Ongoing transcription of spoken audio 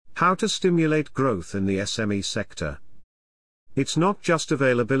How to stimulate growth in the SME sector. It's not just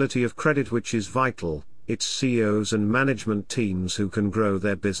availability of credit which is vital, it's CEOs and management teams who can grow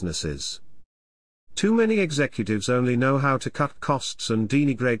their businesses. Too many executives only know how to cut costs and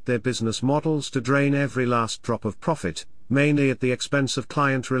denigrate their business models to drain every last drop of profit, mainly at the expense of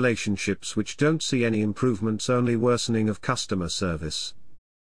client relationships which don't see any improvements, only worsening of customer service.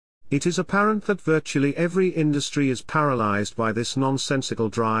 It is apparent that virtually every industry is paralyzed by this nonsensical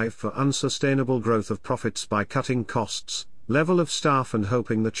drive for unsustainable growth of profits by cutting costs, level of staff and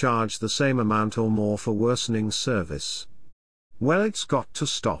hoping to charge the same amount or more for worsening service. Well, it's got to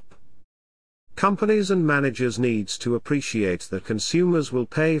stop. Companies and managers needs to appreciate that consumers will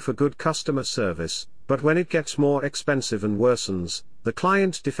pay for good customer service, but when it gets more expensive and worsens, the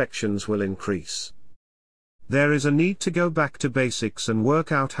client defections will increase. There is a need to go back to basics and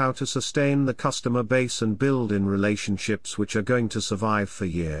work out how to sustain the customer base and build in relationships which are going to survive for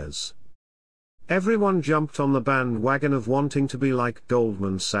years. Everyone jumped on the bandwagon of wanting to be like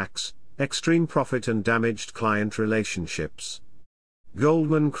Goldman Sachs, extreme profit and damaged client relationships.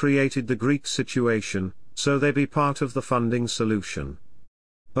 Goldman created the Greek situation, so they be part of the funding solution.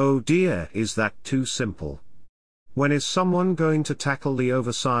 Oh dear, is that too simple? When is someone going to tackle the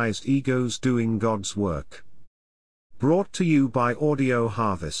oversized egos doing God's work? Brought to you by Audio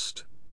Harvest.